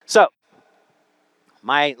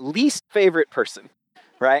my least favorite person,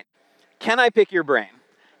 right? Can I pick your brain?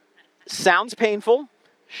 Sounds painful,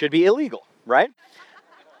 should be illegal, right?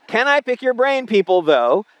 Can I pick your brain, people,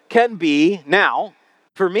 though, can be now,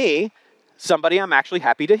 for me, somebody I'm actually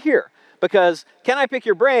happy to hear. Because can I pick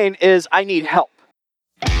your brain is I need help.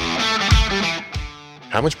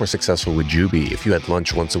 How much more successful would you be if you had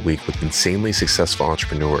lunch once a week with insanely successful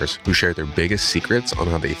entrepreneurs who share their biggest secrets on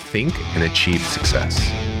how they think and achieve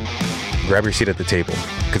success? Grab your seat at the table,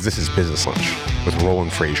 because this is Business Lunch with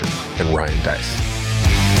Roland Frazier and Ryan Deiss.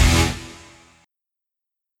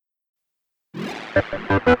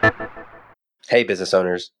 Hey, business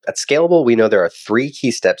owners. At Scalable, we know there are 3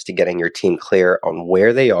 key steps to getting your team clear on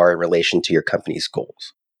where they are in relation to your company's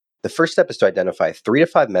goals. The first step is to identify 3 to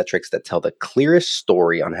 5 metrics that tell the clearest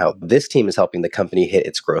story on how this team is helping the company hit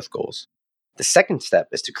its growth goals. The second step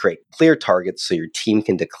is to create clear targets so your team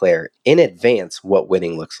can declare in advance what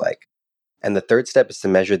winning looks like. And the third step is to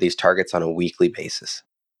measure these targets on a weekly basis.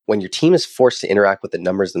 When your team is forced to interact with the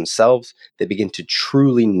numbers themselves, they begin to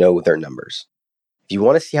truly know their numbers. If you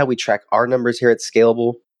want to see how we track our numbers here at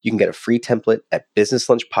Scalable, you can get a free template at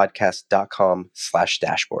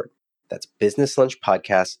businesslunchpodcast.com/dashboard. That's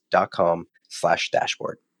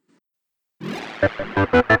businesslunchpodcast.com/dashboard.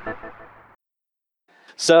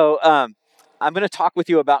 So I'm going to talk with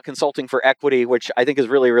you about consulting for equity, which I think is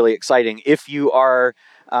really, really exciting. If you are,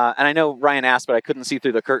 and I know Ryan asked, but I couldn't see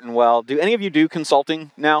through the curtain well. Do any of you do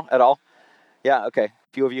consulting now at all? Yeah, okay, a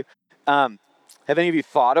few of you. Have any of you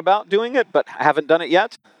thought about doing it, but haven't done it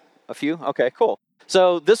yet? A few? Okay, cool.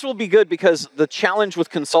 So this will be good because the challenge with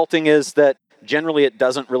consulting is that generally it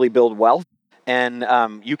doesn't really build wealth, and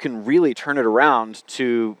you can really turn it around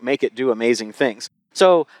to make it do amazing things.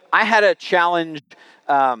 So I had a challenge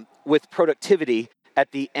with productivity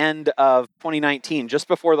at the end of 2019, just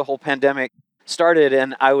before the whole pandemic started,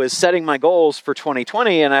 and I was setting my goals for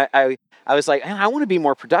 2020, and I was like, I want to be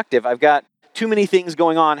more productive. I've got too many things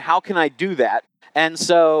going on. How can I do that? And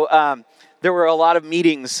so there were a lot of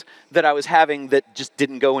meetings that I was having that just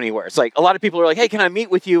didn't go anywhere. It's like a lot of people are like, hey, can I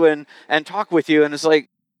meet with you and talk with you? And it's like,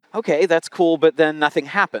 okay, that's cool, but then nothing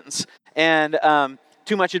happens. And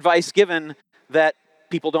too much advice given that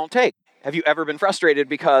people don't take. Have you ever been frustrated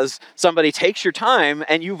because somebody takes your time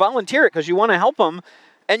and you volunteer it because you want to help them,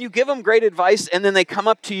 and you give them great advice, and then they come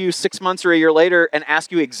up to you 6 months or a year later and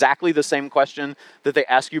ask you exactly the same question that they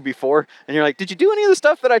asked you before, and you're like, did you do any of the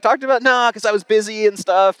stuff that I talked about? No, because I was busy and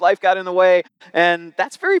stuff, life got in the way, and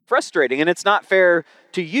that's very frustrating, and it's not fair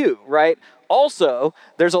to you, right? Also,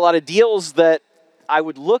 there's a lot of deals that I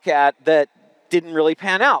would look at that didn't really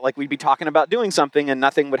pan out, like we'd be talking about doing something and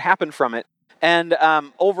nothing would happen from it, and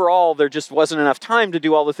overall, there just wasn't enough time to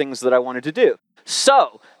do all the things that I wanted to do.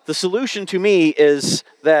 So the solution to me is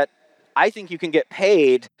that I think you can get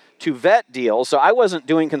paid to vet deals. So I wasn't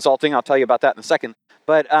doing consulting. I'll tell you about that in a second.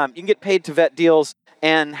 But you can get paid to vet deals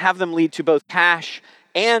and have them lead to both cash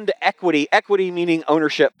and equity. Equity meaning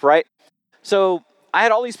ownership, right? So I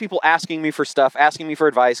had all these people asking me for stuff, asking me for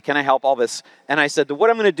advice. Can I help all this? And I said that what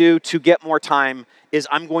I'm going to do to get more time is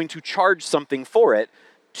I'm going to charge something for it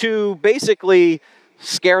to basically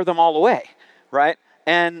scare them all away, right?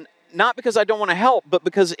 And not because I don't want to help, but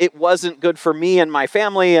because it wasn't good for me and my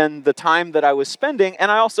family and the time that I was spending. And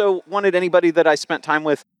I also wanted anybody that I spent time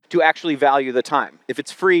with to actually value the time. If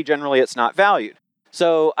it's free, generally it's not valued.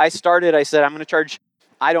 So I said, I'm going to charge,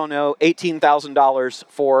 $18,000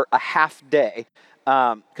 for a half day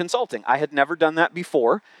consulting. I had never done that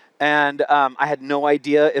before. And I had no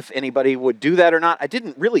idea if anybody would do that or not. I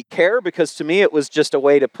didn't really care because to me it was just a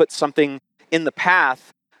way to put something in the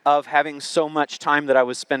path of having so much time that I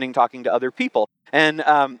was spending talking to other people. And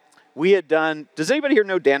we had done, does anybody here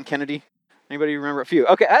know Dan Kennedy? Anybody remember a few?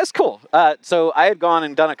 Okay, that's cool. So I had gone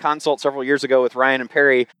and done a consult several years ago with Ryan and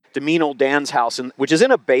Perry to mean old Dan's house, which is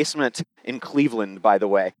in a basement in Cleveland, by the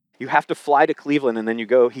way. You have to fly to Cleveland, and then you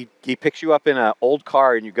go, he picks you up in an old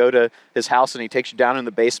car, and you go to his house, and he takes you down in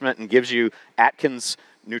the basement and gives you Atkins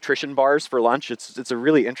nutrition bars for lunch. It's a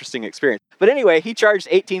really interesting experience. But anyway, he charged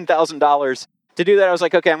 $18,000 to do that. I was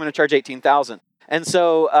like, okay, I'm going to charge $18,000. And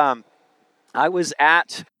so I was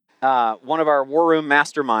at one of our War Room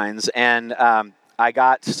masterminds, and I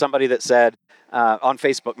got somebody that said on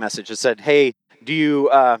Facebook message, it said, hey, do you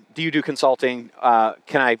do consulting?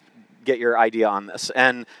 Can I get your idea on this?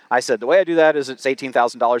 And I said, the way I do that is it's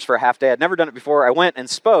 $18,000 for a half day. I'd never done it before. I went and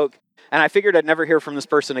spoke, and I figured I'd never hear from this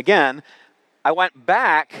person again. I went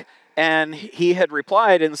back, and he had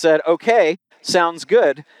replied and said, okay, sounds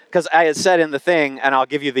good, because I had said in the thing, and I'll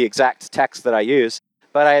give you the exact text that I use,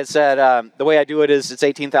 but I had said, the way I do it is it's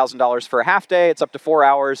 $18,000 for a half day. It's up to 4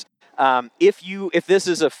 hours. If this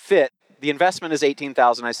is a fit, the investment is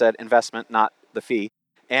 $18,000. I said investment, not the fee.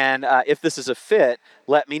 And if this is a fit,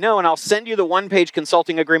 let me know, and I'll send you the one-page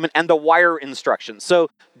consulting agreement and the wire instructions. So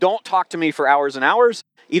don't talk to me for hours and hours.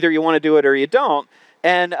 Either you want to do it or you don't.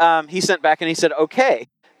 And he sent back and he said, okay.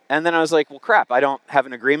 And then I was like, well, crap, I don't have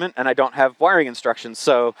an agreement and I don't have wiring instructions.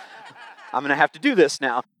 So I'm going to have to do this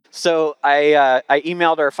now. So I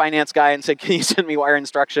emailed our finance guy and said, can you send me wire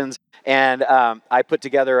instructions? And I put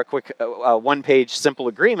together a quick one-page simple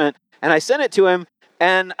agreement, and I sent it to him.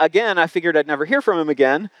 And again, I figured I'd never hear from him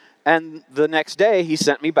again. And the next day, he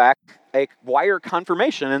sent me back a wire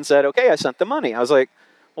confirmation and said, okay, I sent the money. I was like,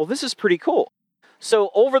 well, this is pretty cool. So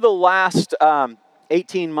over the last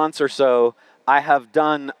 18 months or so, I have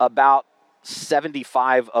done about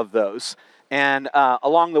 75 of those. And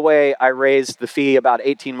along the way, I raised the fee about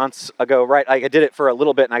 18 months ago, right? I did it for a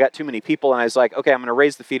little bit, and I got too many people, and I was like, okay, I'm going to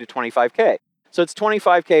raise the fee to $25K. So it's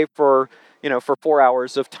 $25K for 4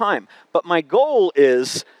 hours of time. But my goal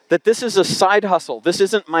is that this is a side hustle. This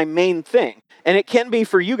isn't my main thing. And it can be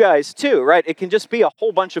for you guys too, right? It can just be a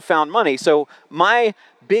whole bunch of found money. So my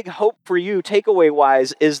big hope for you,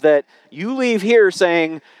 takeaway-wise, is that you leave here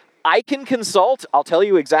saying, I can consult. I'll tell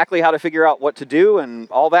you exactly how to figure out what to do and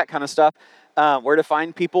all that kind of stuff, where to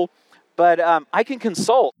find people. But I can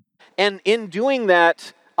consult. And in doing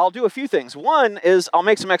that, I'll do a few things. One is I'll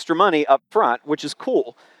make some extra money up front, which is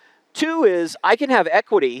cool. Two is I can have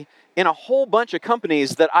equity in a whole bunch of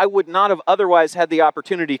companies that I would not have otherwise had the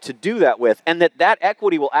opportunity to do that with, and that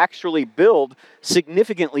equity will actually build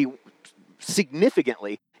significantly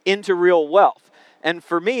into real wealth. And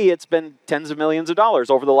for me, it's been tens of millions of dollars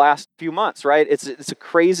over the last few months, right? It's a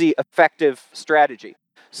crazy effective strategy.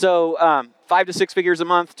 So 5 to 6 figures a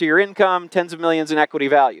month to your income, tens of millions in equity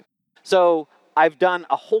value. So I've done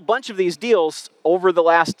a whole bunch of these deals over the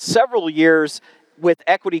last several years with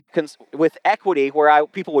equity, where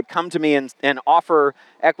people would come to me and offer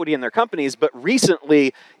equity in their companies. But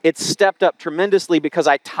recently, it's stepped up tremendously because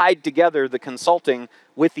I tied together the consulting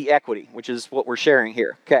with the equity, which is what we're sharing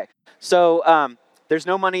here. Okay, so there's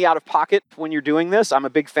no money out of pocket when you're doing this. I'm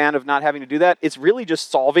a big fan of not having to do that. It's really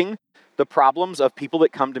just solving the problems of people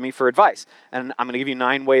that come to me for advice. And I'm going to give you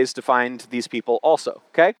 9 ways to find these people also.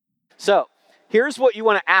 Okay, so here's what you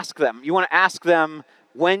want to ask them. You want to ask them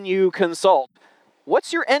when you consult,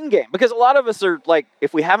 what's your end game? Because a lot of us are like,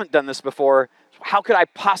 if we haven't done this before, how could I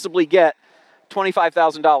possibly get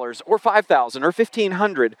 $25,000 or $5,000 or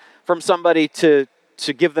 $1,500 from somebody to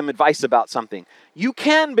give them advice about something? You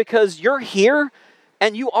can, because you're here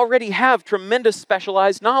and you already have tremendous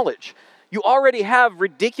specialized knowledge. You already have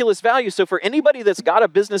ridiculous value. So for anybody that's got a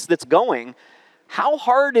business that's going, how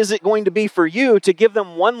hard is it going to be for you to give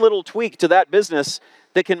them one little tweak to that business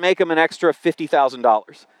that can make them an extra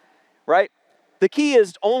 $50,000, right? The key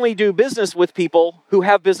is only do business with people who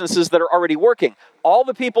have businesses that are already working. All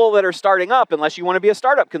the people that are starting up, unless you want to be a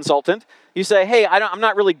startup consultant, you say, hey, I'm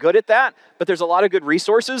not really good at that, but there's a lot of good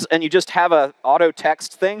resources, and you just have a auto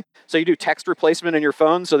text thing. So you do text replacement in your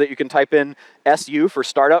phone so that you can type in SU for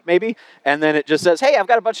startup maybe, and then it just says, hey, I've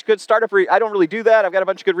got a bunch of good startup, I don't really do that, I've got a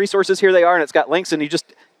bunch of good resources, here they are, and it's got links, and you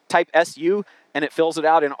just type SU, and it fills it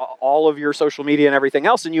out in all of your social media and everything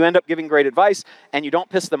else, and you end up giving great advice, and you don't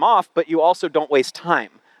piss them off, but you also don't waste time,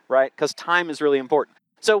 right? Because time is really important.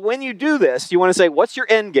 So when you do this, you want to say, what's your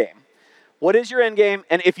end game? What is your end game?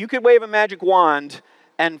 And if you could wave a magic wand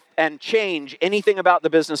and change anything about the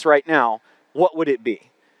business right now, what would it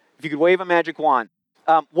be? If you could wave a magic wand,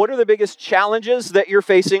 what are the biggest challenges that you're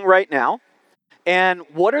facing right now? And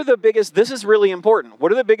what are the biggest, this is really important,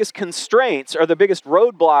 what are the biggest constraints or the biggest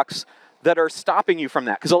roadblocks that are stopping you from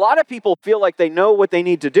that? Because a lot of people feel like they know what they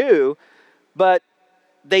need to do, but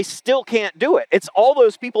they still can't do it. It's all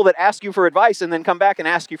those people that ask you for advice and then come back and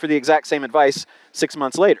ask you for the exact same advice 6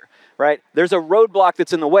 months later, right? There's a roadblock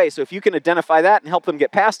that's in the way. So if you can identify that and help them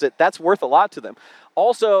get past it, that's worth a lot to them.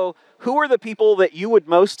 Also, who are the people that you would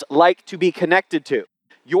most like to be connected to?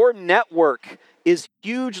 Your network is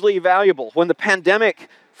hugely valuable. When the pandemic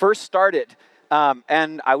first started,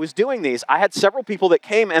 and I was doing these, I had several people that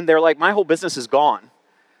came and they're like, my whole business is gone.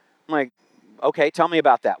 I'm like, okay, tell me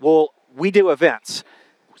about that. Well, we do events.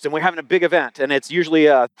 So we're having a big event, and it's usually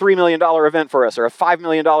a $3 million event for us, or a $5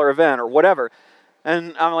 million event, or whatever.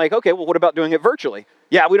 And I'm like, okay, well, what about doing it virtually?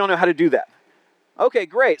 Yeah, we don't know how to do that. Okay,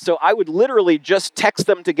 great. So I would literally just text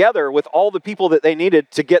them together with all the people that they needed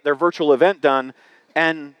to get their virtual event done,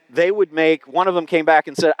 and they would make, one of them came back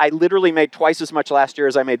and said, I literally made twice as much last year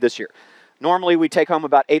as I made this year. Normally, we take home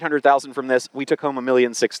about $800,000 from this. We took home $1.6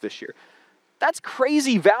 million this year. That's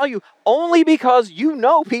crazy value, only because you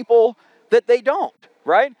know people that they don't,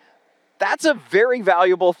 right? That's a very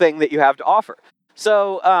valuable thing that you have to offer.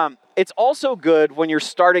 So it's also good when you're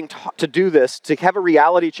starting to do this to have a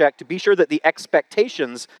reality check to be sure that the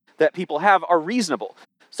expectations that people have are reasonable.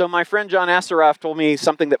 So my friend John Assaraf told me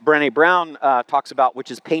something that Brené Brown talks about, which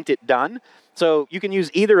is paint it done. So you can use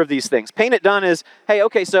either of these things. Paint it done is, hey,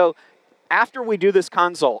 okay, so after we do this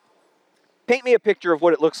consult, paint me a picture of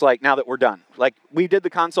what it looks like now that we're done. Like, we did the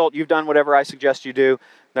consult, you've done whatever I suggest you do.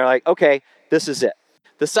 They're like, okay, this is it.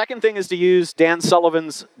 The second thing is to use Dan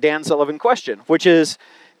Sullivan's Dan Sullivan question, which is,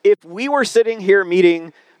 if we were sitting here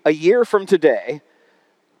meeting a year from today,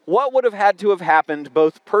 what would have had to have happened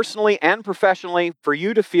both personally and professionally for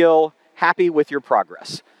you to feel happy with your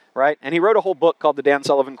progress, right? And he wrote a whole book called The Dan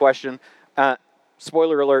Sullivan Question.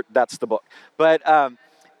 Spoiler alert, that's the book. But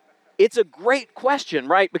it's a great question,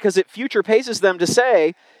 right? Because it future paces them to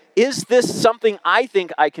say, is this something I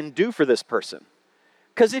think I can do for this person?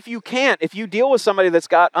 Because if you can't, if you deal with somebody that's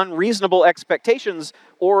got unreasonable expectations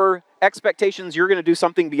or expectations you're going to do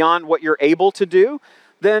something beyond what you're able to do,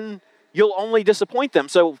 then you'll only disappoint them.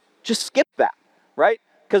 So just skip that, right?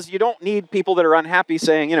 Because you don't need people that are unhappy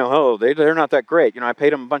saying, oh, they're not that great. I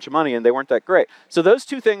paid them a bunch of money and they weren't that great. So those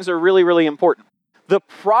two things are really, really important. The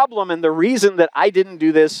problem and the reason that I didn't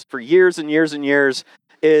do this for years and years and years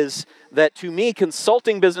is that, to me,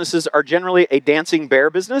 consulting businesses are generally a dancing bear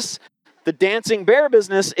business. The dancing bear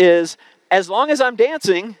business is, as long as I'm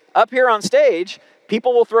dancing up here on stage,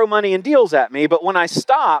 people will throw money and deals at me, but when I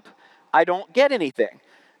stop, I don't get anything.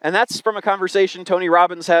 And that's from a conversation Tony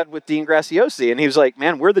Robbins had with Dean Graziosi, and he was like,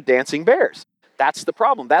 man, we're the dancing bears. That's the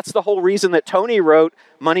problem. That's the whole reason that Tony wrote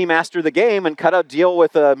Money Master the Game and cut a deal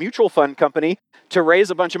with a mutual fund company to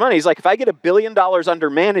raise a bunch of money. He's like, if I get $1 billion under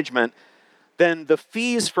management, then the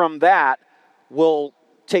fees from that will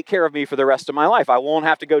take care of me for the rest of my life. I won't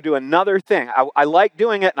have to go do another thing. I like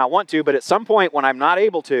doing it and I want to, but at some point when I'm not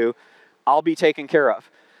able to, I'll be taken care of.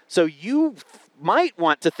 So you might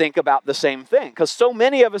want to think about the same thing, because so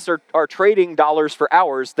many of us are trading dollars for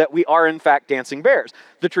hours that we are in fact dancing bears.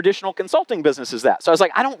 The traditional consulting business is that. So I was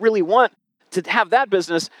like, I don't really want to have that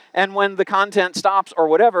business, and when the content stops or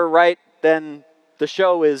whatever, right, then the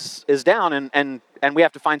show is down and we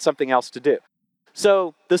have to find something else to do.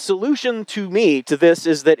 So the solution to me to this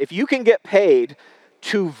is that if you can get paid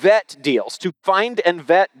to vet deals, to find and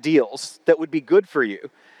vet deals that would be good for you,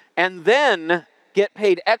 and then get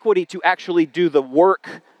paid equity to actually do the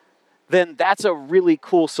work, then that's a really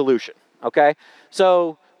cool solution, okay?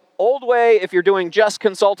 So old way, if you're doing just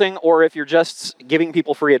consulting or if you're just giving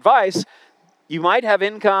people free advice, you might have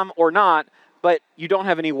income or not, but you don't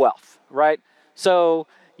have any wealth, right? So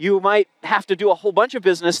you might have to do a whole bunch of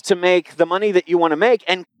business to make the money that you want to make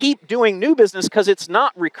and keep doing new business because it's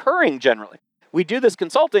not recurring generally. We do this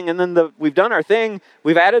consulting and then we've done our thing,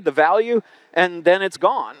 we've added the value, and then it's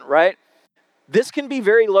gone, right? This can be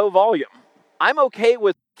very low volume. I'm okay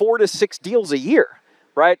with 4 to 6 deals a year,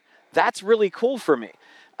 right? That's really cool for me.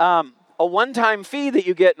 A one-time fee that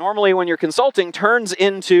you get normally when you're consulting turns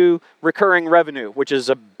into recurring revenue, which is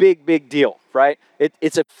a big, big deal, right?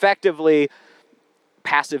 It's effectively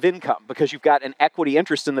passive income because you've got an equity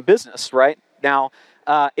interest in the business, right? Now,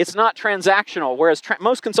 it's not transactional, whereas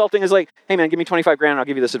most consulting is like, hey man, give me 25 grand and I'll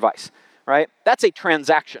give you this advice, right? That's a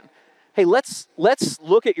transaction. Hey, let's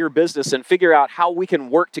look at your business and figure out how we can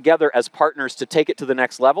work together as partners to take it to the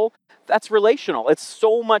next level. That's relational. It's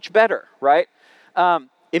so much better, right?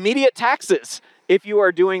 Immediate taxes if you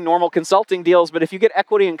are doing normal consulting deals, but if you get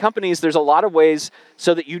equity in companies, there's a lot of ways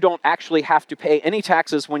so that you don't actually have to pay any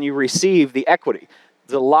taxes when you receive the equity.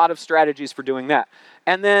 There's a lot of strategies for doing that.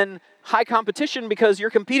 And then high competition because you're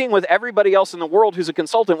competing with everybody else in the world who's a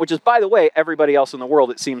consultant, which is, by the way, everybody else in the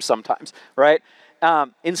world, it seems sometimes, right?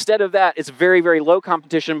 Instead of that, it's very, very low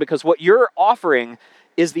competition because what you're offering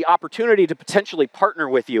is the opportunity to potentially partner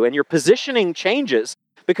with you, and your positioning changes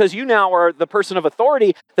because you now are the person of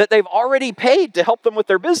authority that they've already paid to help them with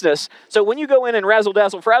their business. So when you go in and razzle,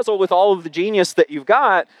 dazzle, frazzle with all of the genius that you've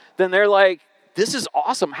got, then they're like, this is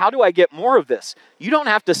awesome. How do I get more of this? You don't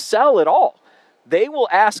have to sell at all. They will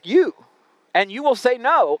ask you, and you will say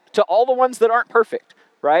no to all the ones that aren't perfect,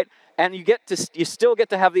 right? And you still get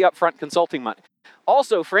to have the upfront consulting money.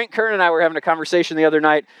 Also, Frank Kern and I were having a conversation the other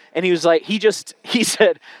night, and he was like, he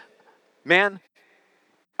said, man,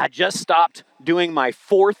 I just stopped doing my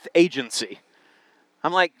 4th agency.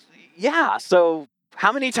 I'm like, yeah, so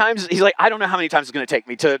how many times? He's like, I don't know how many times it's going to take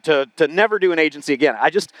me to never do an agency again.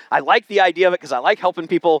 I like the idea of it because I like helping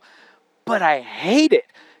people, but I hate it.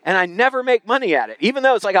 And I never make money at it. Even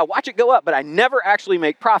though it's like I watch it go up, but I never actually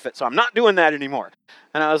make profit. So I'm not doing that anymore.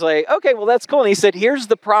 And I was like, okay, well, that's cool. And he said, here's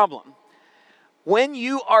the problem. When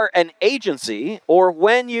you are an agency, or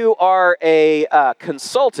when you are a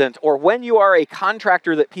consultant, or when you are a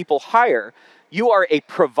contractor that people hire, you are a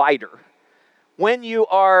provider. When you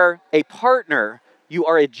are a partner, you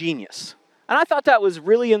are a genius. And I thought that was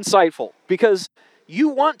really insightful, because you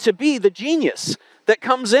want to be the genius that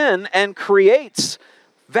comes in and creates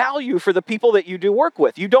value for the people that you do work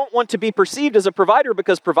with. You don't want to be perceived as a provider,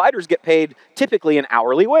 because providers get paid typically an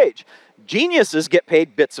hourly wage. Geniuses get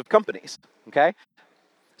paid bits of companies, okay?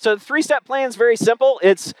 So the 3-step plan is very simple.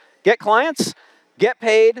 It's get clients, get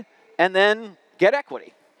paid, and then get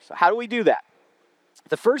equity. So how do we do that?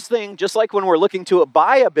 The first thing, just like when we're looking to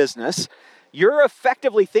buy a business, you're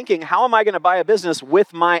effectively thinking, how am I going to buy a business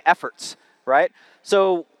with my efforts, right?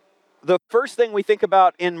 So the first thing we think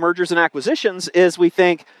about in mergers and acquisitions is we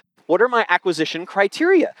think, what are my acquisition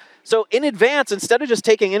criteria? So in advance, instead of just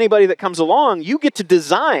taking anybody that comes along, you get to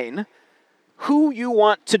design who you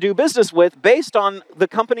want to do business with based on the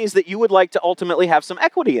companies that you would like to ultimately have some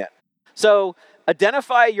equity in. So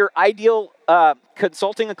identify your ideal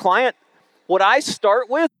consulting a client. What I start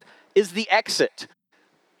with is the exit.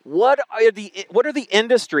 What are the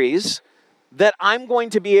industries that I'm going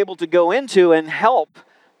to be able to go into and help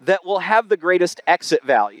that will have the greatest exit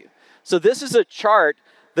value? So this is a chart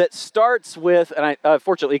that starts with, and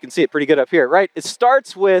fortunately you can see it pretty good up here, right? It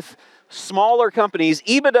starts with smaller companies.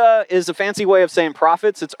 EBITDA is a fancy way of saying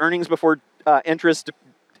profits. It's earnings before interest.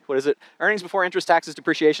 What is it? Earnings before interest, taxes,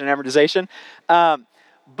 depreciation, and amortization.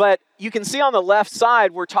 But you can see on the left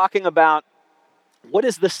side, we're talking about what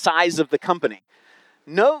is the size of the company.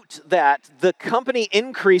 Note that the company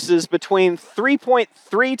increases between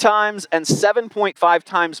 3.3 times and 7.5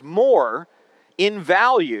 times more in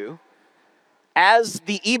value as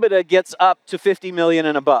the EBITDA gets up to 50 million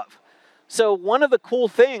and above. So one of the cool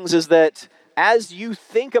things is that as you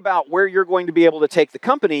think about where you're going to be able to take the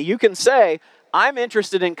company, you can say, I'm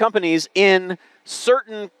interested in companies in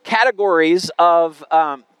certain categories of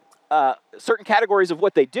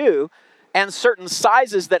what they do, and certain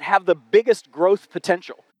sizes that have the biggest growth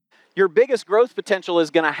potential. Your biggest growth potential is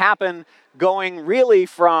going to happen going really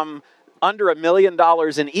from under $1 million in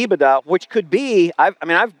EBITDA, which could be, I've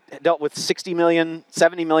dealt with $60 million,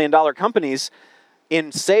 $70 million companies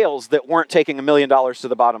in sales that weren't taking $1 million to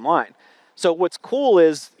the bottom line. So what's cool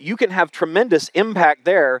is you can have tremendous impact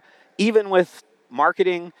there, even with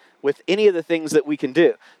marketing, with any of the things that we can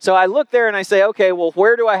do. So I look there and I say, okay, well,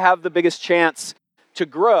 where do I have the biggest chance to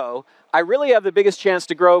grow? I really have the biggest chance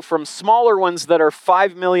to grow from smaller ones that are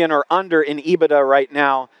 5 million or under in EBITDA right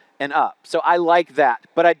now and up. So I like that.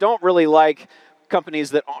 But I don't really like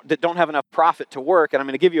companies that don't have enough profit to work. And I'm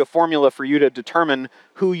going to give you a formula for you to determine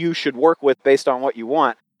who you should work with based on what you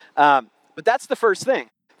want. But that's the first thing.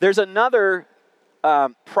 There's another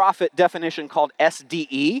profit definition called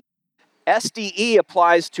SDE. SDE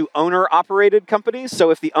applies to owner-operated companies.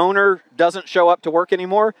 So if the owner doesn't show up to work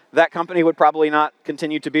anymore, that company would probably not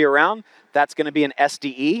continue to be around. That's going to be an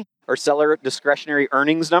SDE, or seller discretionary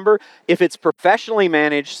earnings number. If it's professionally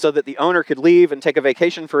managed so that the owner could leave and take a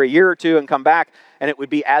vacation for a year or two and come back and it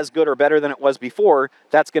would be as good or better than it was before,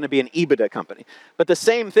 that's going to be an EBITDA company. But the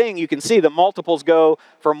same thing, you can see the multiples go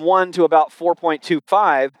from 1 to about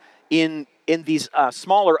 4.25 in these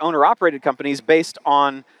smaller owner-operated companies based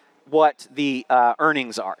on what the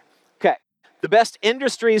earnings are. Okay, the best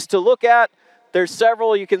industries to look at, there's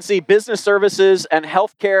several. You can see business services and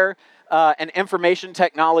healthcare and information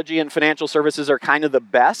technology and financial services are kind of the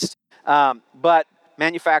best, but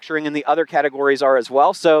manufacturing and the other categories are as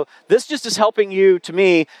well. So this just is helping you, to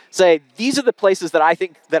me, say, these are the places that I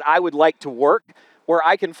think that I would like to work, where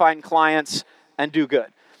I can find clients and do good.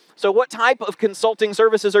 So what type of consulting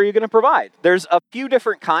services are you going to provide? There's a few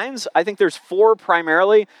different kinds. I think there's 4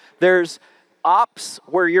 primarily. There's ops,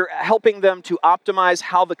 where you're helping them to optimize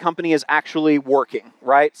how the company is actually working,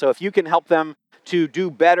 right? So if you can help them to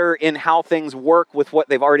do better in how things work with what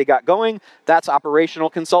they've already got going, that's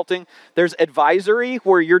operational consulting. There's advisory,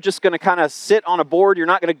 where you're just going to kind of sit on a board. You're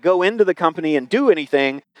not going to go into the company and do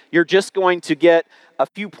anything. You're just going to get a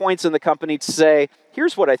few points in the company to say,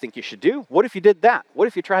 here's what I think you should do. What if you did that? What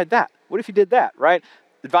if you tried that? What if you did that, right?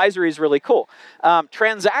 Advisory is really cool.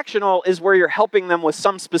 Transactional is where you're helping them with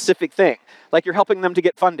some specific thing. Like you're helping them to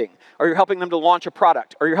get funding, or you're helping them to launch a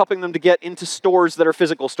product, or you're helping them to get into stores that are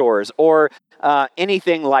physical stores, or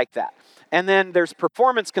anything like that. And then there's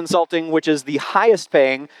performance consulting, which is the highest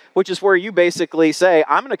paying, which is where you basically say,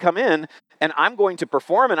 I'm going to come in and I'm going to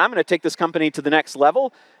perform and I'm going to take this company to the next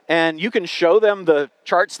level. And you can show them the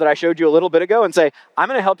charts that I showed you a little bit ago and say, I'm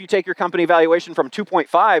going to help you take your company valuation from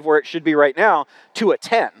 2.5, where it should be right now, to a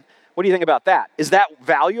 10. What do you think about that? Is that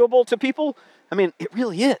valuable to people? I mean, it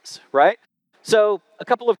really is, right? So a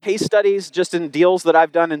couple of case studies just in deals that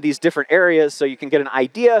I've done in these different areas so you can get an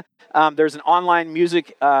idea. There's an online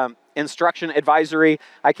music instruction advisory.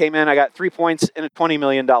 I came in, I got 3 points in a $20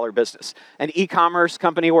 million business. An e-commerce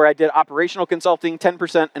company where I did operational consulting,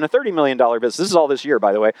 10% in a $30 million business. This is all this year,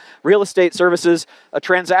 by the way. Real estate services, a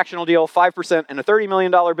transactional deal, 5% in a $30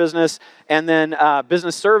 million business. And then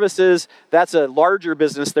business services, that's a larger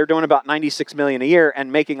business. They're doing about $96 million a year and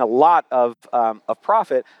making a lot of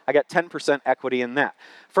profit. I got 10% equity in that.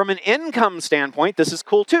 From an income standpoint, this is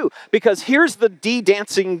cool too, because here's the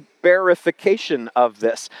dancing verification of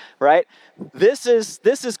this, right? This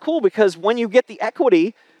is cool because when you get the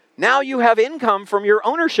equity, now you have income from your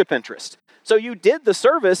ownership interest. So you did the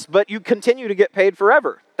service, but you continue to get paid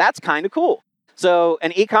forever. That's kind of cool. So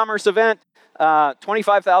an e-commerce event,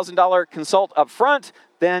 $25,000 consult up front,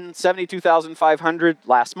 then $72,500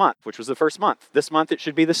 last month, which was the first month. This month it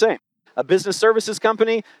should be the same. A business services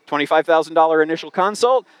company, $25,000 initial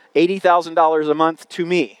consult, $80,000 a month to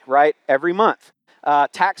me, right? Every month.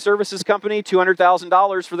 Tax services company,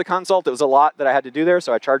 $200,000 for the consult. It was a lot that I had to do there,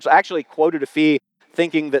 so I actually quoted a fee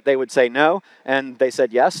thinking that they would say no, and they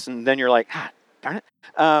said yes, and then you're like, darn it.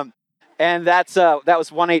 And that was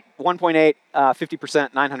 1.8,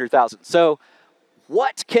 50%, $900,000. So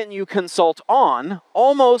what can you consult on?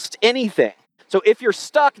 Almost anything. So if you're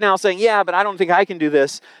stuck now saying, yeah, but I don't think I can do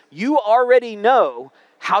this, you already know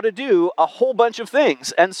how to do a whole bunch of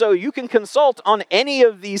things. And so you can consult on any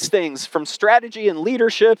of these things from strategy and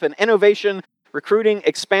leadership and innovation, recruiting,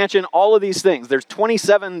 expansion, all of these things. There's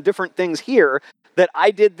 27 different things here that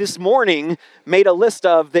I did this morning, made a list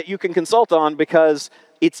of that you can consult on because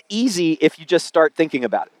it's easy if you just start thinking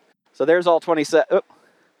about it. So there's all 27. Oh,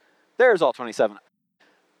 there's all 27,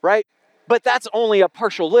 right? But that's only a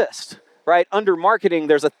partial list. Right? Under marketing,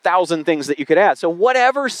 there's 1,000 things that you could add. So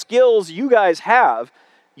whatever skills you guys have,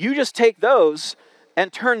 you just take those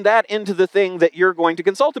and turn that into the thing that you're going to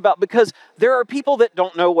consult about because there are people that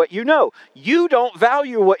don't know what you know. You don't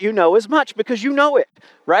value what you know as much because you know it,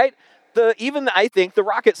 right? Even I think the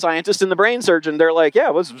rocket scientist and the brain surgeon, they're like, yeah,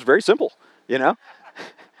 it was very simple, you know?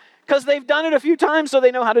 Because they've done it a few times so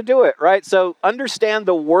they know how to do it, right? So understand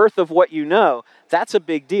the worth of what you know. That's a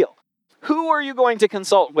big deal. Who are you going to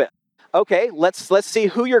consult with? Okay, let's see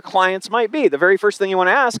who your clients might be. The very first thing you want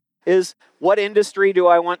to ask is, what industry do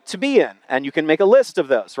I want to be in? And you can make a list of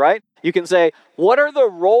those, right? You can say, what are the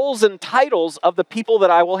roles and titles of the people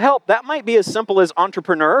that I will help? That might be as simple as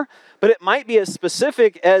entrepreneur, but it might be as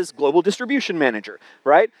specific as global distribution manager,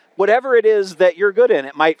 right? Whatever it is that you're good in,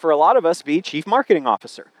 it might, for a lot of us, be chief marketing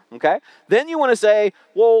officer, okay? Then you want to say,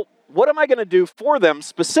 well, what am I going to do for them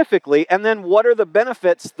specifically? And then what are the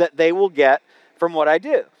benefits that they will get from what I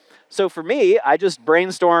do? So for me, I just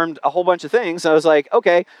brainstormed a whole bunch of things. I was like,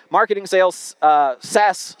 okay, marketing, sales,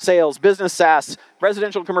 SaaS sales, business SaaS,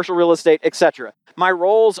 residential, commercial real estate, etc. My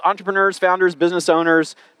roles, entrepreneurs, founders, business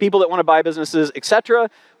owners, people that want to buy businesses, etc.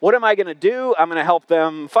 What am I going to do? I'm going to help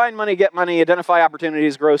them find money, get money, identify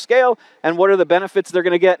opportunities, grow scale. And what are the benefits they're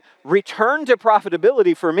going to get? Return to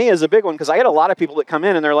profitability for me is a big one because I get a lot of people that come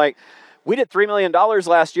in and they're like, we did $3 million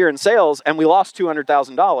last year in sales and we lost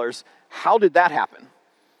 $200,000. How did that happen?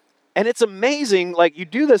 And it's amazing, like you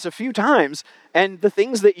do this a few times and the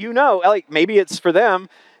things that you know, like maybe it's for them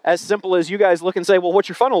as simple as you guys look and say, well, what's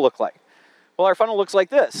your funnel look like? Well, our funnel looks like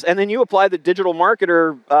this. And then you apply the digital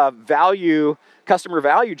marketer customer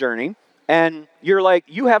value journey, and you're like,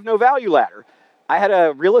 you have no value ladder. I had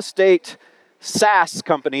a real estate SaaS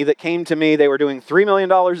company that came to me. They were doing $3 million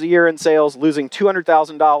a year in sales, losing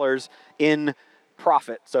 $200,000 in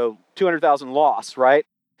profit. So $200,000 loss, right?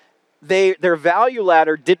 Their value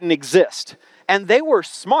ladder didn't exist, and they were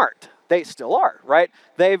smart. They still are, right?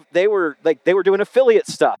 They were doing affiliate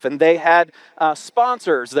stuff, and they had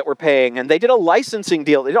sponsors that were paying, and they did a licensing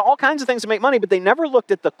deal. They did all kinds of things to make money, but they never looked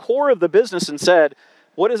at the core of the business and said,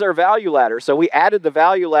 "What is our value ladder?" So we added the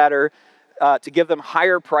value ladder to give them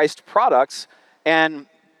higher priced products, and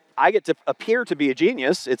I get to appear to be a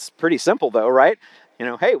genius. It's pretty simple, though, right? You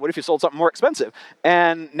know, hey, what if you sold something more expensive?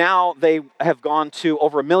 And now they have gone to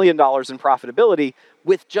over $1 million in profitability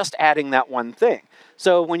with just adding that one thing.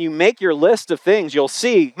 So when you make your list of things, you'll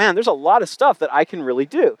see, man, there's a lot of stuff that I can really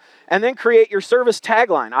do. And then create your service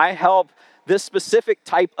tagline. I help this specific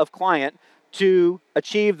type of client to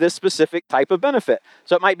achieve this specific type of benefit.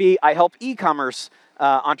 So it might be, I help e-commerce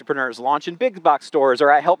entrepreneurs launch in big box stores,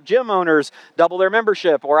 or I help gym owners double their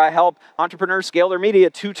membership, or I help entrepreneurs scale their media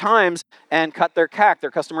 2 times and cut their CAC, their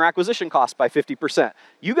customer acquisition cost, by 50%.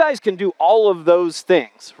 You guys can do all of those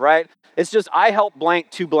things, right? It's just I help blank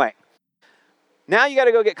to blank. Now you got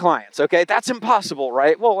to go get clients, okay? That's impossible,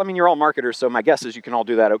 right? Well, I mean, you're all marketers, so my guess is you can all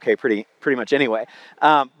do that okay pretty much anyway.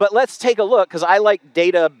 But let's take a look, because I like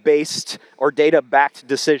data-based or data-backed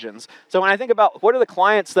decisions. So when I think about what are the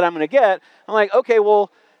clients that I'm going to get, I'm like, okay,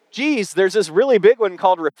 well, geez, there's this really big one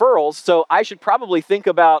called referrals, so I should probably think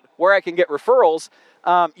about where I can get referrals.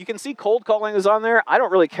 You can see cold calling is on there. I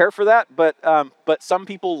don't really care for that, but some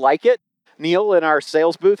people like it. Neil in our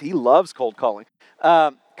sales booth, he loves cold calling.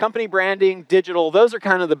 Company branding, digital, those are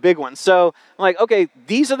kind of the big ones. So I'm like, okay,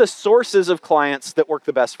 these are the sources of clients that work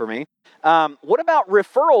the best for me. What about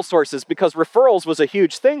referral sources? Because referrals was a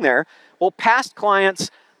huge thing there. Well, past clients,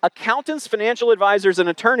 accountants, financial advisors, and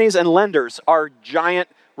attorneys and lenders are giant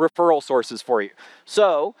referral sources for you.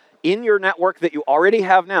 So in your network that you already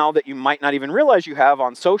have now that you might not even realize you have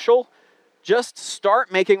on social, just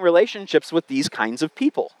start making relationships with these kinds of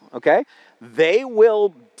people, okay? They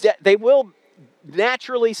will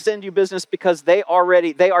naturally send you business because they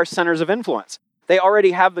are centers of influence. They already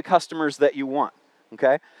have the customers that you want,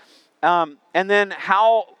 okay? And then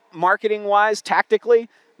how marketing-wise, tactically,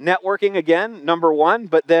 networking again, number one,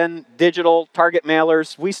 but then digital, target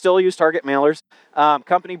mailers. We still use target mailers,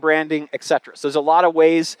 company branding, etc. So there's a lot of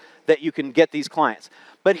ways that you can get these clients.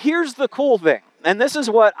 But here's the cool thing, and this is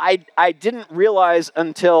what I didn't realize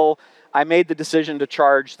until I made the decision to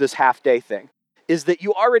charge this half-day thing, is that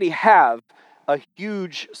you already have a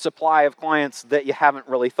huge supply of clients that you haven't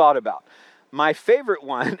really thought about. My favorite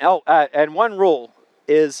one, and one rule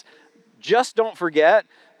is just don't forget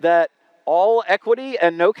that all equity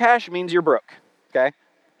and no cash means you're broke, okay?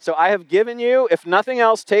 So I have given you, if nothing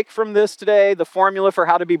else, take from this today the formula for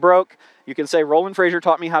how to be broke. You can say, Roland Frazier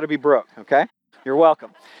taught me how to be broke, okay? You're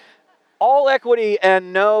welcome. All equity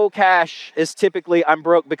and no cash is typically I'm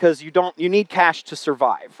broke because you need cash to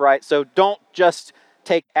survive, right? So don't just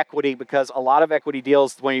take equity, because a lot of equity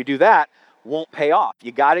deals, when you do that, won't pay off.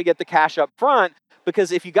 You got to get the cash up front,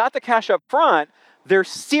 because if you got the cash up front, they're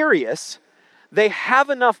serious. They have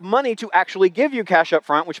enough money to actually give you cash up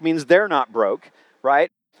front, which means they're not broke,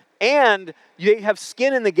 right? And they have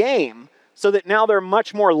skin in the game, so that now they're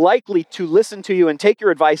much more likely to listen to you and take your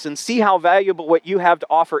advice and see how valuable what you have to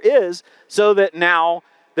offer is, so that now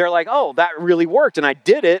they're like, oh, that really worked, and I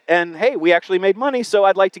did it, and hey, we actually made money, so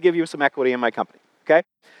I'd like to give you some equity in my company, okay?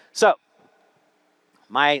 So,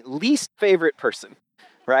 my least favorite person,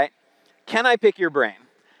 right? Can I pick your brain?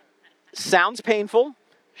 Sounds painful,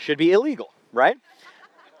 should be illegal, right?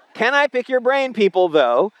 Can I pick your brain, people,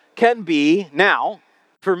 though, can be now,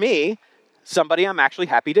 for me, somebody I'm actually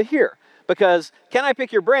happy to hear. Because can I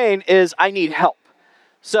pick your brain is I need help.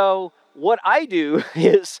 So what I do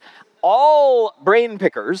is all brain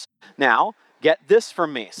pickers now get this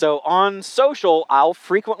from me. So on social, I'll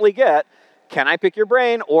frequently get, can I pick your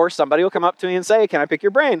brain? Or somebody will come up to me and say, can I pick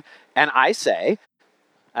your brain? And I say,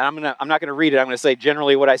 and I'm not going to read it, I'm going to say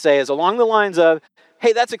generally what I say is along the lines of,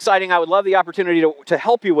 hey, that's exciting, I would love the opportunity to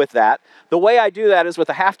help you with that. The way I do that is with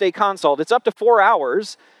a half-day consult. It's up to 4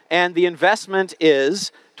 hours, and the investment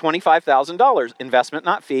is $25,000. Investment,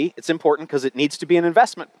 not fee. It's important because it needs to be an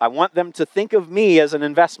investment. I want them to think of me as an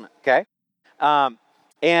investment, okay? After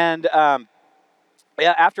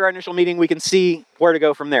our initial meeting, we can see where to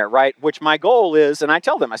go from there, right? Which my goal is, and I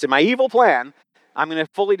tell them, I say, my evil plan, I'm going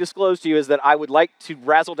to fully disclose to you, is that I would like to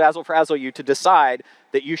razzle-dazzle-frazzle you to decide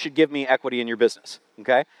that you should give me equity in your business,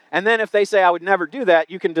 okay? And then if they say I would never do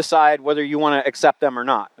that, you can decide whether you want to accept them or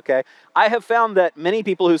not, okay? I have found that many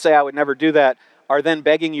people who say I would never do that are then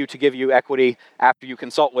begging you to give you equity after you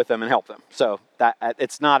consult with them and help them. So that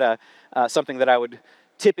it's not something that I would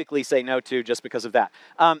typically say no to just because of that.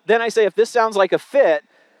 Then I say, if this sounds like a fit,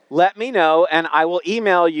 let me know, and I will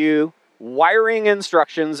email you wiring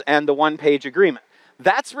instructions and the one-page agreement.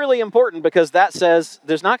 That's really important because that says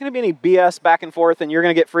there's not going to be any BS back and forth and you're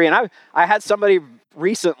going to get free. And I had somebody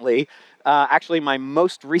recently, actually my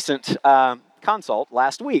most recent consult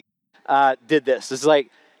last week, did this. It's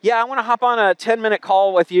like, yeah, I want to hop on a 10-minute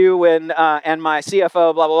call with you and my CFO,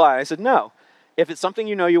 blah, blah, blah. And I said, no. If it's something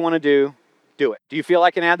you know you want to do it. Do you feel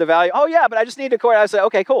I can add the value? Oh, yeah, but I just need to... I said,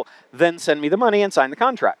 okay, cool. Then send me the money and sign the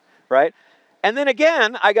contract, right? And then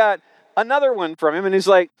again, I got another one from him, and he's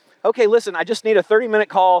like, okay, listen, I just need a 30-minute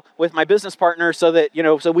call with my business partner so that,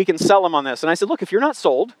 so we can sell him on this. And I said, look, if you're not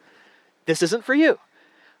sold, this isn't for you.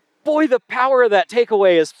 Boy, the power of that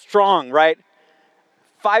takeaway is strong, right?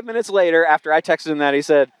 5 minutes later, after I texted him that, he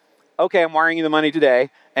said, okay, I'm wiring you the money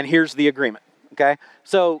today, and here's the agreement, okay?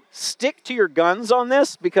 So stick to your guns on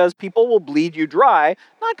this because people will bleed you dry,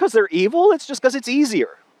 not because they're evil, it's just because it's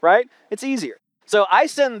easier, right? It's easier. So I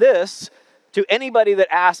send this to anybody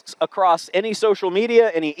that asks across any social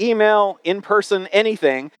media, any email, in person,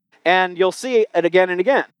 anything, And you'll see it again and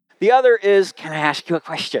again. The other is, can I ask you a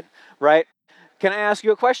question, right? Can I ask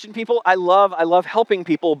you a question, people? I love helping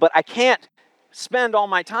people, but I can't spend all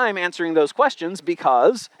my time answering those questions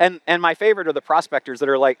because, and my favorite are the prospectors that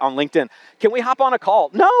are like on LinkedIn, can we hop on a call?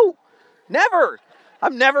 No, never.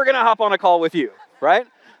 I'm never going to hop on a call with you, right?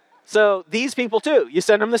 So these people too, you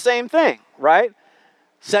send them the same thing, right?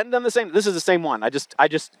 Send them the same, this is the same one. I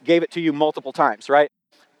just gave it to you multiple times, right?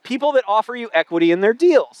 People that offer you equity in their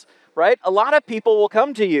deals, right? A lot of people will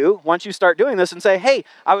come to you once you start doing this and say, hey,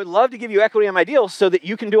 I would love to give you equity in my deals so that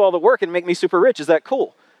you can do all the work and make me super rich. Is that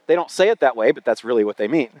cool? They don't say it that way, but that's really what they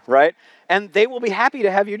mean, right? And they will be happy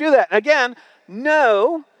to have you do that. And again,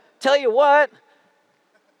 no, tell you what,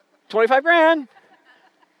 25 grand.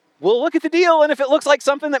 We'll look at the deal, and if it looks like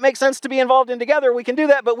something that makes sense to be involved in together, we can do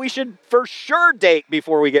that, but we should for sure date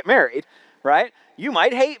before we get married, right? You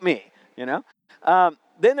might hate me, you know?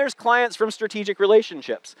 Then there's clients from strategic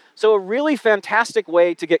relationships. So a really fantastic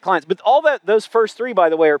way to get clients. But all those first three, by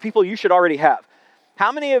the way, are people you should already have.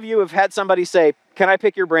 How many of you have had somebody say, can I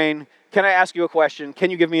pick your brain? Can I ask you a question?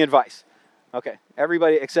 Can you give me advice? Okay,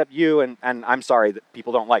 everybody except you, and I'm sorry that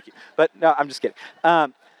people don't like you. But no, I'm just kidding.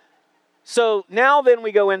 So now then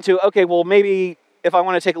we go into, okay, well, maybe if I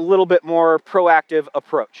want to take a little bit more proactive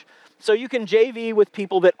approach. So you can JV with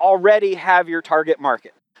people that already have your target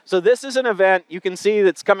market. So this is an event you can see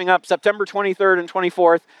that's coming up September 23rd and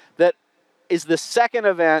 24th that is the second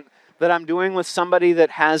event that I'm doing with somebody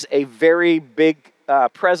that has a very big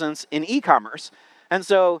presence in e-commerce. And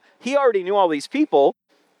so he already knew all these people,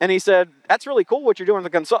 and he said, that's really cool what you're doing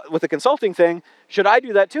with the consulting thing. Should I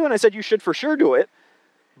do that too? And I said, you should for sure do it.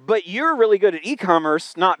 But you're really good at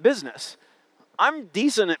e-commerce, not business. I'm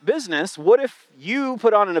decent at business. What if you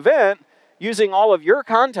put on an event using all of your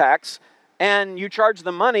contacts and you charge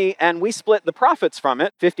the money and we split the profits from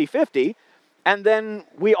it 50-50, and then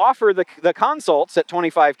we offer the consults at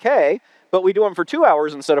 $25K, but we do them for 2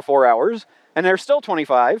 hours instead of 4 hours, and they're still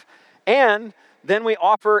 25, and then we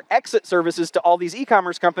offer exit services to all these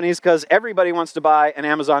e-commerce companies because everybody wants to buy an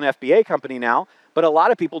Amazon FBA company now, but a lot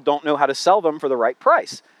of people don't know how to sell them for the right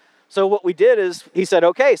price. So what we did is, he said,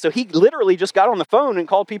 okay, so he literally just got on the phone and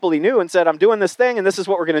called people he knew and said, I'm doing this thing and this is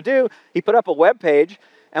what we're going to do. He put up a web page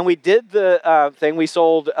and we did the thing. We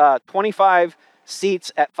sold 25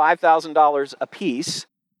 seats at $5,000 a piece.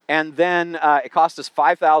 And then it cost us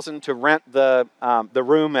 $5,000 to rent the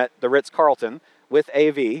room at the Ritz-Carlton with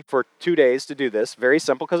AV for 2 days to do this. Very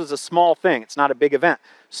simple because it's a small thing. It's not a big event.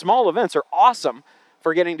 Small events are awesome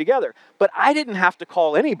for getting together. But I didn't have to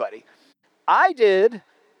call anybody. I did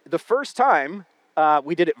the first time,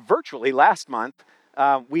 we did it virtually last month.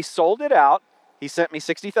 We sold it out. He sent me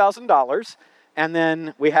 $60,000. And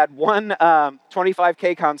then we had one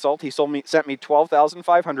 25K consult. He sent me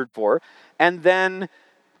 $12,500 for. And then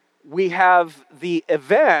we have the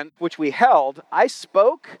event, which we held. I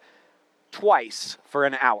spoke twice for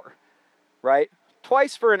an hour, right?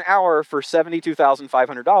 Twice for an hour for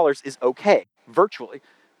 $72,500 is okay, virtually.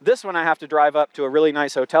 This one I have to drive up to a really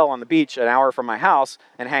nice hotel on the beach an hour from my house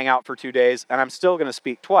and hang out for 2 days, and I'm still going to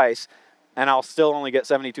speak twice, and I'll still only get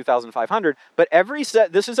 $72,500. But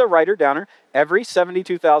this is a writer downer, every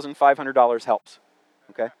 $72,500 helps,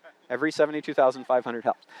 okay? Every $72,500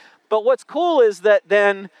 helps. But what's cool is that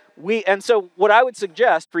then so what I would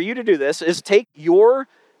suggest for you to do this is take your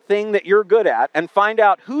thing that you're good at and find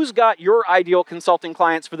out who's got your ideal consulting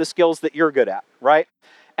clients for the skills that you're good at, right?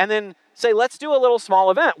 And then say, let's do a little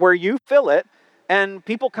small event where you fill it and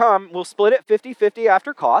people come, we'll split it 50-50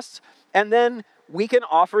 after costs, and then we can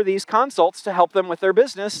offer these consults to help them with their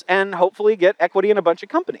business and hopefully get equity in a bunch of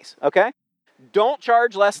companies, okay? Don't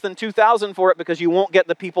charge less than $2,000 for it because you won't get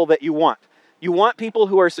the people that you want. You want people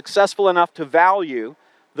who are successful enough to value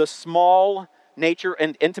the small nature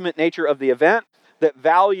and intimate nature of the event, that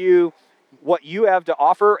value what you have to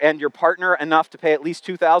offer and your partner enough to pay at least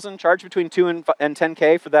 $2,000, charge between $2,000 and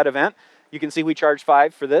 $10K for that event. You can see we charge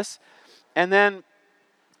 $5,000 for this. And then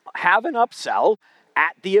have an upsell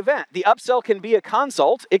at the event. The upsell can be a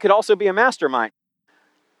consult. It could also be a mastermind.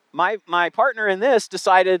 My partner in this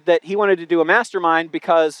decided that he wanted to do a mastermind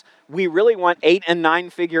because we really want 8- and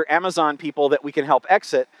 9-figure Amazon people that we can help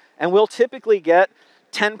exit. And we'll typically get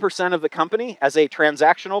 10% of the company as a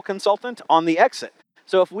transactional consultant on the exit.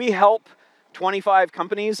 So if we help 25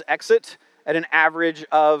 companies exit at an average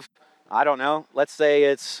of, I don't know, let's say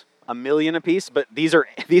it's $1 million a piece, but these are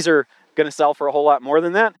going to sell for a whole lot more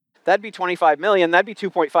than that. That'd be 25 million. That'd be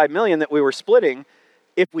 2.5 million that we were splitting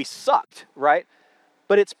if we sucked, right?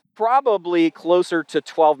 But it's probably closer to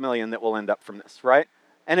 12 million that will end up from this, right?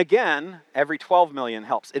 And again, every 12 million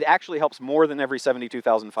helps. It actually helps more than every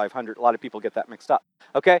 72,500. A lot of people get that mixed up.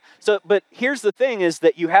 Okay? So, but here's the thing is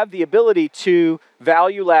that you have the ability to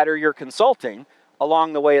value ladder your consulting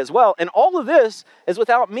along the way as well. And all of this is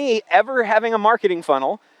without me ever having a marketing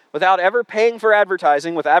funnel, without ever paying for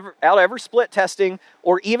advertising, without ever split testing,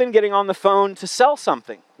 or even getting on the phone to sell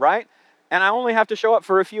something, right? And I only have to show up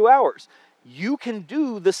for a few hours. You can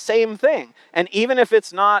do the same thing. And even if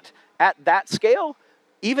it's not at that scale,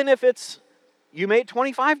 even if it's, you made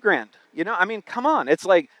 25 grand, you know, I mean, come on. It's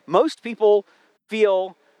like most people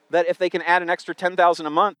feel that if they can add an extra 10,000 a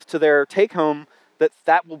month to their take home,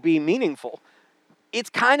 that will be meaningful. It's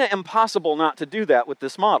kind of impossible not to do that with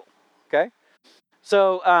this model, okay?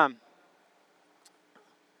 So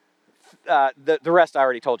the rest I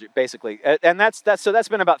already told you, basically. And that's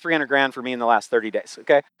been about 300 grand for me in the last 30 days,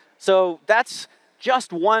 okay? So that's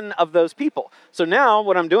just one of those people. So now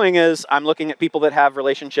what I'm doing is I'm looking at people that have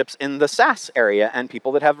relationships in the SaaS area and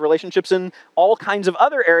people that have relationships in all kinds of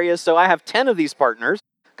other areas. So I have 10 of these partners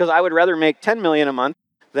because I would rather make 10 million a month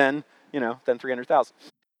than 300,000.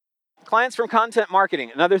 Clients from content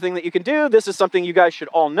marketing. Another thing that you can do, this is something you guys should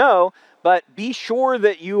all know, but be sure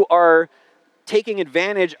that you are taking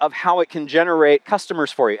advantage of how it can generate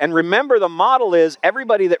customers for you. And remember, the model is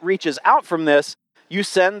everybody that reaches out from this, you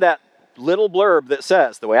send that little blurb that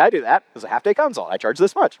says, the way I do that is a half-day consult. I charge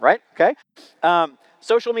this much, right? Okay.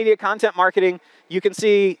 Social media content marketing, you can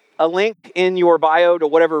see a link in your bio to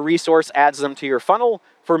whatever resource adds them to your funnel.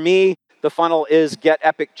 For me, the funnel is Get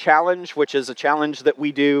Epic Challenge, which is a challenge that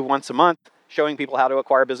we do once a month, showing people how to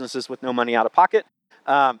acquire businesses with no money out of pocket.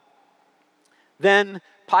 Then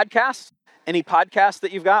podcasts. Any podcasts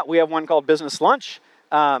that you've got, we have one called Business Lunch.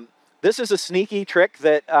 This is a sneaky trick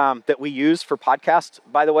that we use for podcasts,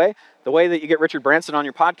 by the way. The way that you get Richard Branson on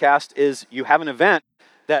your podcast is you have an event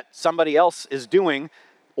that somebody else is doing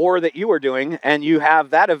or that you are doing, and you have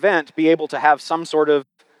that event be able to have some sort of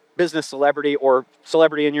business celebrity or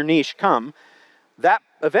celebrity in your niche come. That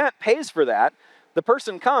event pays for that. The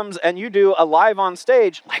person comes and you do a live on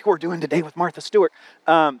stage, like we're doing today with Martha Stewart,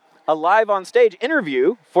 a live on stage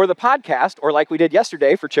interview for the podcast, or like we did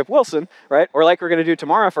yesterday for Chip Wilson, right? Or like we're going to do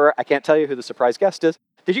tomorrow for, I can't tell you who the surprise guest is.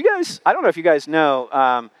 Did you guys, I don't know if you guys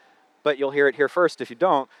know, but you'll hear it here first if you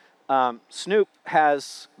don't. Snoop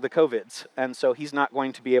has the COVIDs, and so he's not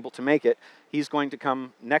going to be able to make it. He's going to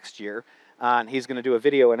come next year, and he's going to do a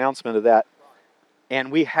video announcement of that.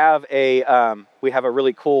 And we have a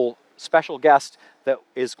really cool special guest that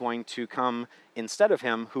is going to come instead of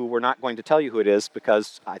him, who we're not going to tell you who it is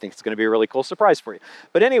because I think it's going to be a really cool surprise for you.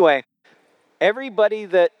 But anyway, everybody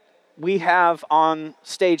that we have on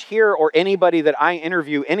stage here or anybody that I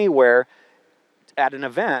interview anywhere at an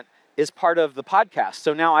event is part of the podcast.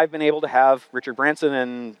 So now I've been able to have Richard Branson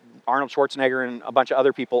and Arnold Schwarzenegger and a bunch of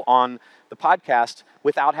other people on the podcast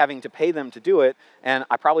without having to pay them to do it. And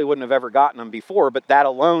I probably wouldn't have ever gotten them before, but that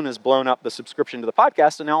alone has blown up the subscription to the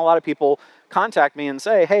podcast. And now a lot of people contact me and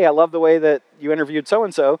say, hey, I love the way that you interviewed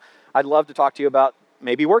so-and-so. I'd love to talk to you about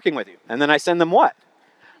maybe working with you. And then I send them what?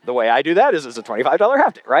 The way I do that is a $25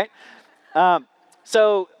 half day, right?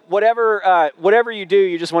 So whatever you do,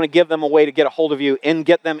 you just want to give them a way to get a hold of you and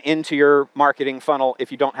get them into your marketing funnel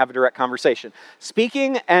if you don't have a direct conversation.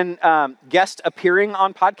 Speaking and guest appearing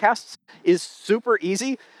on podcasts is super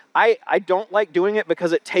easy. I don't like doing it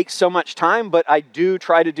because it takes so much time, but I do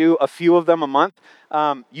try to do a few of them a month.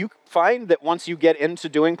 You find that once you get into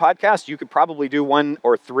doing podcasts, you could probably do 1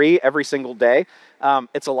 or 3 every single day.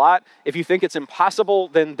 It's a lot. If you think it's impossible,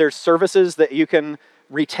 then there's services that you can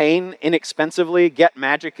retain inexpensively. Get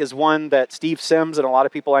Magic is one that Steve Sims and a lot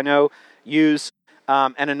of people I know use.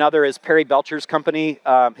 And another is Perry Belcher's company,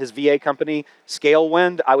 his VA company,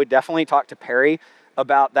 Scalewind. I would definitely talk to Perry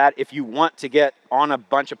about that. If you want to get on a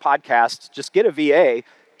bunch of podcasts, just get a VA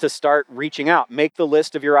to start reaching out. Make the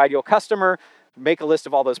list of your ideal customer, make a list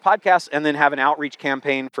of all those podcasts, and then have an outreach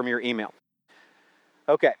campaign from your email.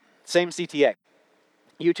 Okay, same CTA.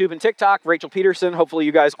 YouTube and TikTok, Rachel Peterson, hopefully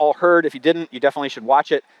you guys all heard. If you didn't, you definitely should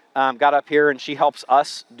watch it. Got up here and she helps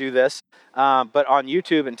us do this. But on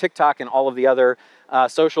YouTube and TikTok and all of the other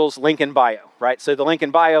socials, link in bio, right? So the link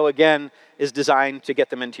in bio, again, is designed to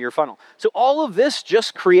get them into your funnel. So all of this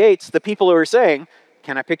just creates the people who are saying,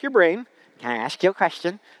 can I pick your brain? Can I ask you a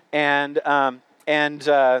question? And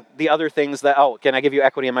the other things that, can I give you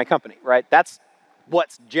equity in my company, right? That's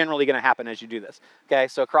what's generally going to happen as you do this, okay?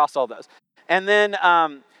 So across all those. And then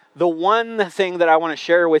the one thing that I want to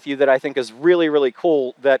share with you that I think is really, really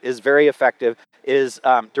cool that is very effective is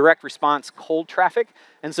direct response cold traffic.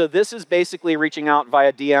 And so this is basically reaching out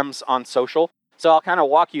via DMs on social. So I'll kind of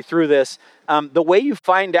walk you through this. The way you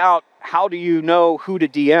find out how do you know who to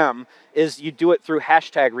DM is you do it through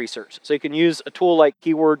hashtag research. So you can use a tool like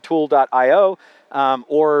keywordtool.io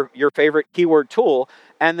or your favorite keyword tool,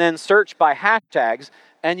 and then search by hashtags.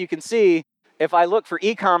 And you can see, if I look for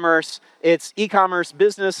e-commerce, it's e-commerce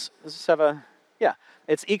business. Does this have a, yeah,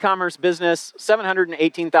 it's e-commerce business,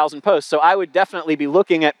 718,000 posts. So I would definitely be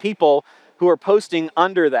looking at people who are posting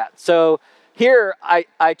under that. So here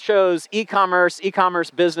I chose e-commerce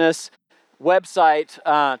business, website,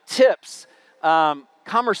 tips.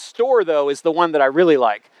 Commerce store, though, is the one that I really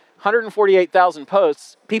like. 148,000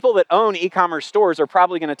 posts. People that own e-commerce stores are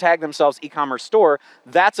probably going to tag themselves e-commerce store.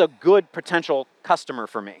 That's a good potential customer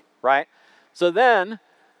for me, right? So then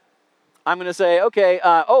I'm going to say, okay,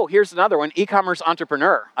 oh, here's another one, e-commerce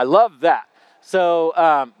entrepreneur. I love that.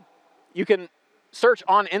 So you can search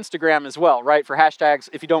on Instagram as well, right, for hashtags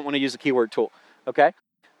if you don't want to use a keyword tool, okay?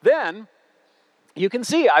 Then you can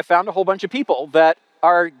see I found a whole bunch of people that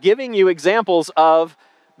are giving you examples of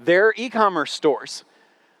their e-commerce stores.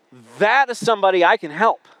 That is somebody I can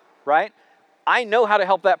help, right? I know how to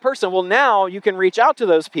help that person. Well, now you can reach out to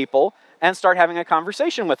those people and start having a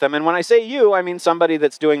conversation with them. And when I say you, I mean somebody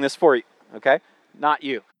that's doing this for you, okay? Not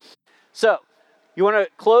you. So you want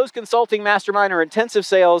to close consulting, mastermind, or intensive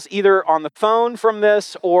sales either on the phone from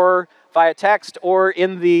this or via text or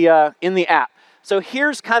in the app. So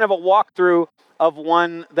here's kind of a walkthrough of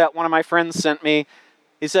one that one of my friends sent me.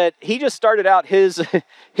 He said he just started out, his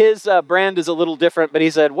brand is a little different, but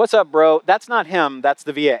he said, "What's up, bro?" That's not him, that's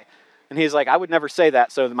the VA. And he's like, I would never say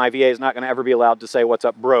that, so my VA is not going to ever be allowed to say, "What's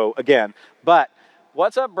up, bro?" again. But,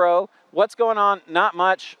 what's up, bro? What's going on? Not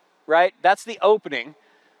much, right? That's the opening.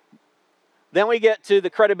 Then we get to the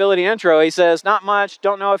credibility intro. He says, not much,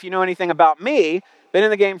 don't know if you know anything about me, been in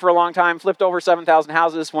the game for a long time, flipped over 7,000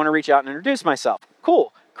 houses, want to reach out and introduce myself.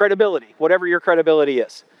 Cool, credibility, whatever your credibility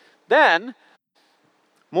is. Then,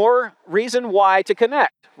 more reason why to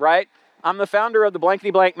connect, right? I'm the founder of the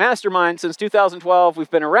Blankety Blank Mastermind since 2012.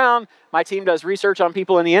 We've been around. My team does research on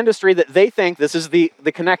people in the industry that they think, this is the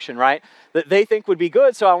connection, right? That they think would be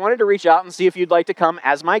good. So I wanted to reach out and see if you'd like to come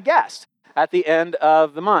as my guest at the end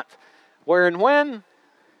of the month. Where and when?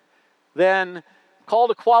 Then call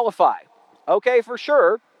to qualify. Okay, for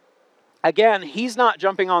sure. Again, he's not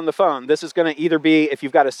jumping on the phone. This is going to either be, if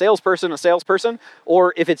you've got a salesperson,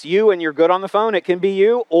 or if it's you and you're good on the phone, it can be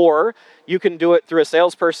you, or you can do it through a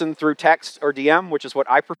salesperson through text or DM, which is what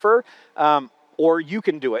I prefer, or you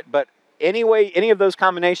can do it. But anyway, any of those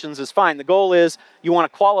combinations is fine. The goal is you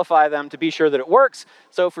want to qualify them to be sure that it works.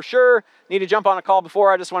 So for sure, need to jump on a call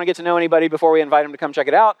before. I just want to get to know anybody before we invite them to come check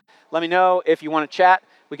it out. Let me know if you want to chat.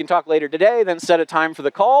 We can talk later today, then set a time for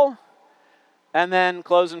the call, and then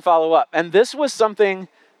close and follow up. And this was something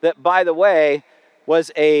that, by the way, was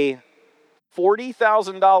a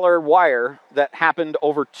 $40,000 wire that happened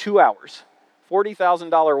over 2 hours.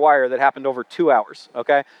 $40,000 wire that happened over 2 hours,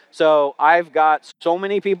 okay? So I've got so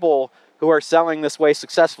many people who are selling this way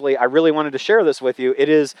successfully. I really wanted to share this with you. It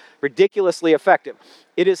is ridiculously effective.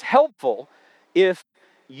 It is helpful if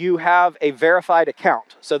you have a verified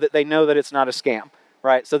account so that they know that it's not a scam,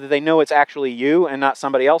 right? So that they know it's actually you and not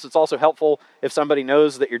somebody else. It's also helpful if somebody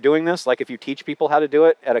knows that you're doing this, like if you teach people how to do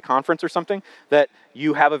it at a conference or something, that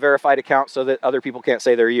you have a verified account so that other people can't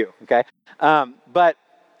say they're you, okay? But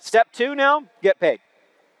step 2 now, get paid.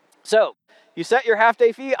 So you set your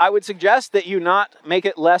half-day fee. I would suggest that you not make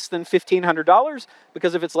it less than $1,500,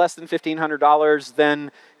 because if it's less than $1,500, then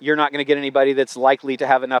you're not going to get anybody that's likely to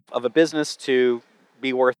have enough of a business to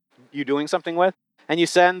be worth you doing something with. And you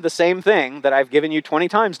send the same thing that I've given you 20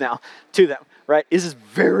 times now to them, right? This is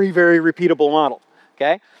very, very repeatable model,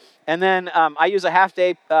 okay? And then I use a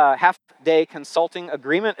half-day consulting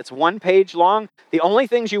agreement. It's 1 page long. The only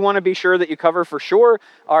things you want to be sure that you cover for sure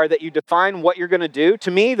are that you define what you're going to do. To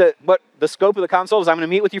me, what the scope of the consult is, I'm going to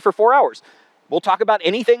meet with you for 4 hours. We'll talk about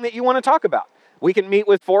anything that you want to talk about. We can meet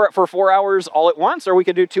for 4 hours all at once, or we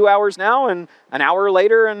can do 2 hours now and an hour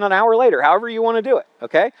later and an hour later, however you want to do it,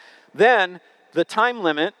 okay? Then the time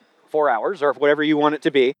limit, 4 hours, or whatever you want it to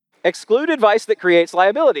be, exclude advice that creates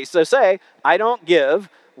liability. So say, I don't give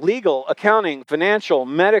legal, accounting, financial,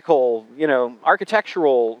 medical,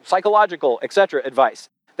 architectural, psychological, etc. advice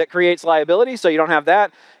that creates liability, so you don't have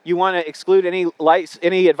that. You want to exclude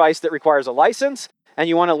any advice that requires a license, and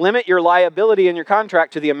you want to limit your liability in your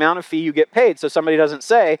contract to the amount of fee you get paid, so somebody doesn't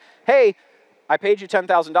say, hey, I paid you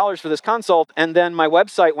 $10,000 for this consult, and then my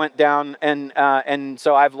website went down, and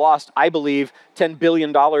so I've lost, I believe, $10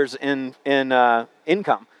 billion in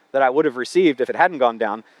income that I would have received if it hadn't gone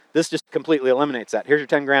down. This just completely eliminates that. Here's your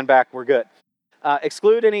 10 grand back, we're good.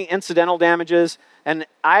 Exclude any incidental damages. And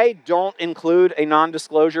I don't include a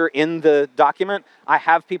non-disclosure in the document. I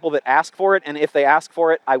have people that ask for it, and if they ask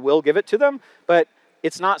for it, I will give it to them. But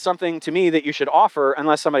it's not something to me that you should offer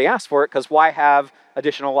unless somebody asks for it, because why have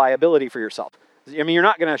additional liability for yourself? I mean, you're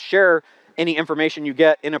not going to share any information you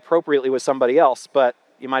get inappropriately with somebody else, but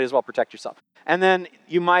you might as well protect yourself. And then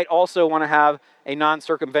you might also want to have a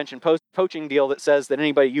non-circumvention poaching deal that says that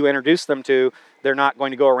anybody you introduce them to, they're not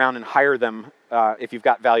going to go around and hire them if you've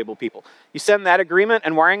got valuable people. You send that agreement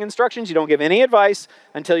and wiring instructions. You don't give any advice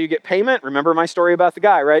until you get payment. Remember my story about the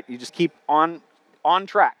guy, right? You just keep on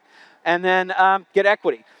track. And then get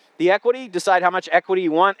equity. The equity, decide how much equity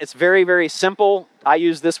you want. It's very, very simple. I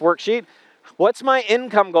use this worksheet. What's my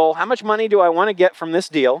income goal? How much money do I want to get from this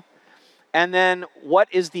deal? And then what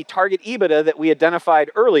is the target EBITDA that we identified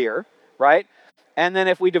earlier, right? And then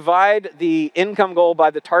if we divide the income goal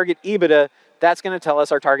by the target EBITDA, that's going to tell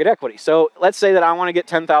us our target equity. So let's say that I want to get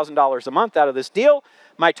 $10,000 a month out of this deal.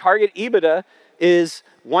 My target EBITDA is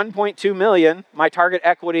 1.2 million. My target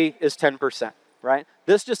equity is 10%, right?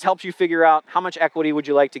 This just helps you figure out how much equity would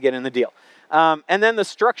you like to get in the deal. And then the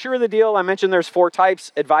structure of the deal, I mentioned there's 4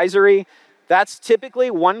 types. Advisory, that's typically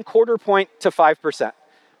 1/4 point to 5%.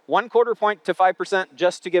 1/4 point to 5%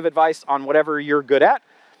 just to give advice on whatever you're good at.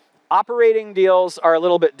 Operating deals are a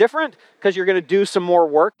little bit different because you're going to do some more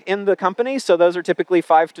work in the company. So those are typically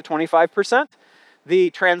 5 to 25%.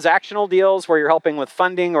 The transactional deals where you're helping with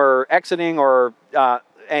funding or exiting or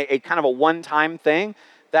a kind of a one-time thing,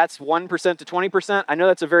 that's 1% to 20%. I know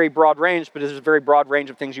that's a very broad range, but there's a very broad range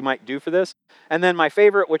of things you might do for this. And then my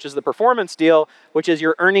favorite, which is the performance deal, which is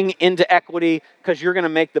you're earning into equity because you're going to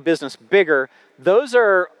make the business bigger. Those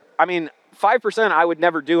are, 5% I would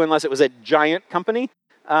never do unless it was a giant company.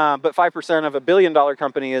 But 5% of $1 billion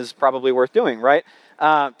company is probably worth doing, right?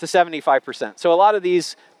 To 75%. So a lot of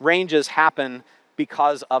these ranges happen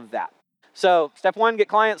because of that. So step 1, get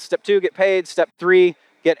clients. Step 2, get paid. Step 3,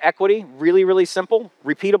 get equity. Really, really simple,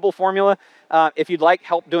 repeatable formula. If you'd like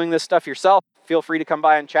help doing this stuff yourself, feel free to come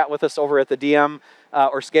by and chat with us over at the DM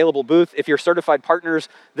or Scalable booth. If you're certified partners,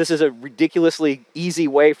 this is a ridiculously easy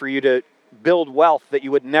way for you to build wealth that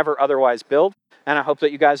you would never otherwise build. And I hope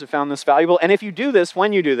that you guys have found this valuable. And if you do this,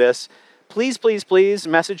 when you do this, please, please, please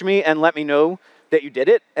message me and let me know that you did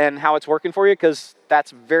it and how it's working for you, because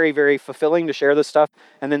that's very, very fulfilling to share this stuff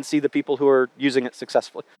and then see the people who are using it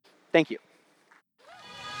successfully. Thank you.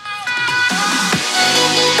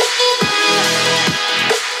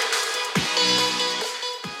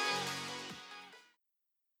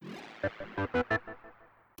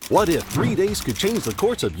 What if 3 days could change the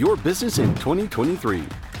course of your business in 2023?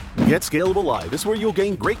 Get Scalable Live is where you'll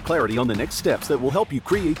gain great clarity on the next steps that will help you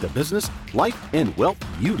create the business, life, and wealth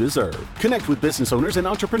you deserve. Connect with business owners and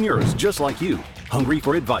entrepreneurs just like you, hungry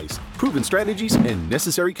for advice, proven strategies, and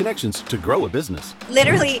necessary connections to grow a business.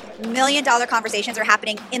 Literally million-dollar conversations are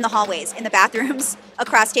happening in the hallways, in the bathrooms,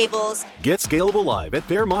 across tables. Get Scalable Live at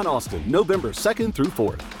Fairmont Austin, November 2nd through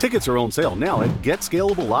 4th. Tickets are on sale now at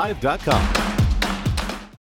GetScalableLive.com.